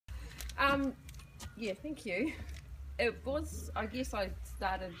Yeah, thank you. It was, I guess I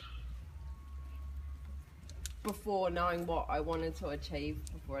started before knowing what I wanted to achieve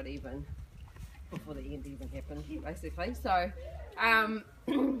before the end even happened, basically. So, and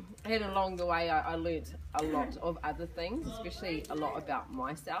along the way I learnt a lot of other things, especially a lot about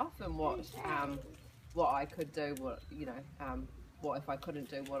myself and what I could do, what if I couldn't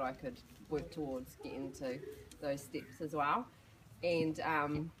do, what I could work towards getting to those steps as well. And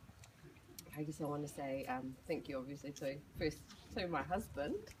I guess I want to say thank you, obviously, to my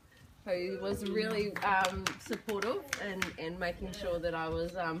husband, who was really supportive and making sure that I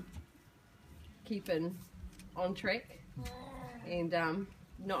was keeping on track and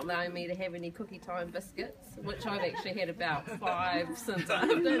not allowing me to have any cookie time biscuits, which I've actually had about 5 since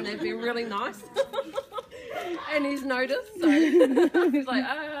after, and they've been really nice. And he's noticed, so he's like,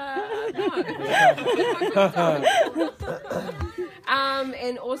 no.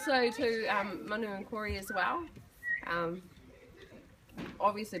 And also to Manu and Corey as well.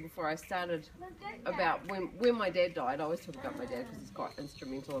 Obviously, before I started, about when my dad died, I always talk about my dad because he's quite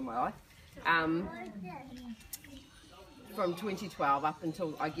instrumental in my life. From 2012 up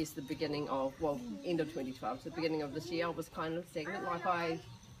until, I guess, the beginning of, end of 2012 to the beginning of this year, I was kind of stagnant.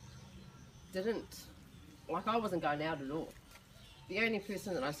 I wasn't going out at all. The only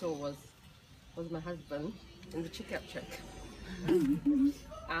person that I saw was my husband and the checkout chick.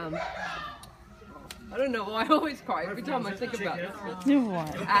 I don't know why I always cry every time I think about this.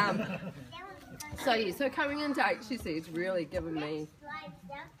 So coming into HCC, it's really given me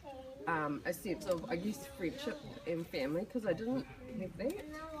a sense of, I guess, friendship and family, because I didn't have that.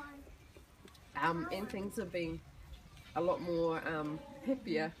 And things have been a lot more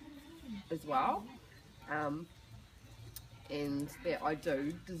happier as well. And that I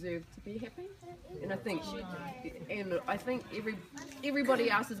do deserve to be happy, and I think everybody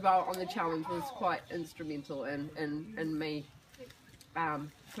else as well on the challenge was quite instrumental in me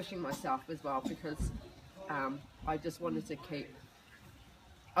pushing myself as well, because I just wanted to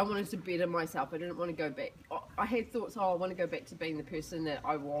better myself. I didn't want to go back. I had thoughts, I want to go back to being the person that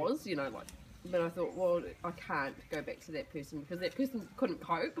I was, but I thought, well, I can't go back to that person because that person couldn't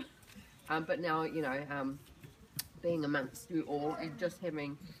cope. But now, being amongst you all and just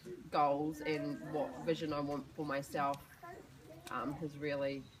having goals and what vision I want for myself has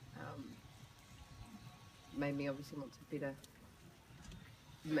really made me obviously want to better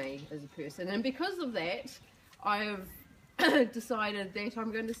me as a person. And because of that, I have decided that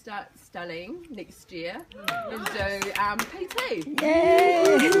I'm going to start studying next year and do PT.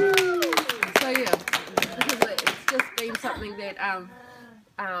 Yay! So yeah, because it's just been something that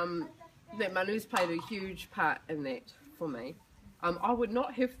that Manu's played a huge part in that for me. I would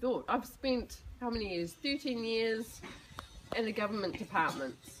not have thought. I've spent how many years? 13 years in the government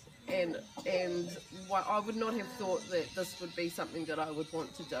departments, and I would not have thought that this would be something that I would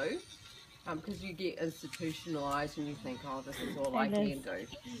want to do, because you get institutionalised and you think, oh, this is all I can do.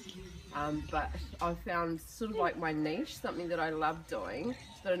 But I found sort of like my niche, something that I love doing,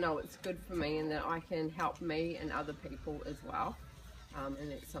 that I know it's good for me and that I can help me and other people as well.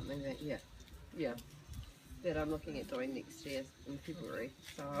 And it's something that, that I'm looking at doing next year in February.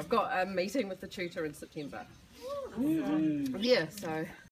 So I've got a meeting with the tutor in September. Yeah, so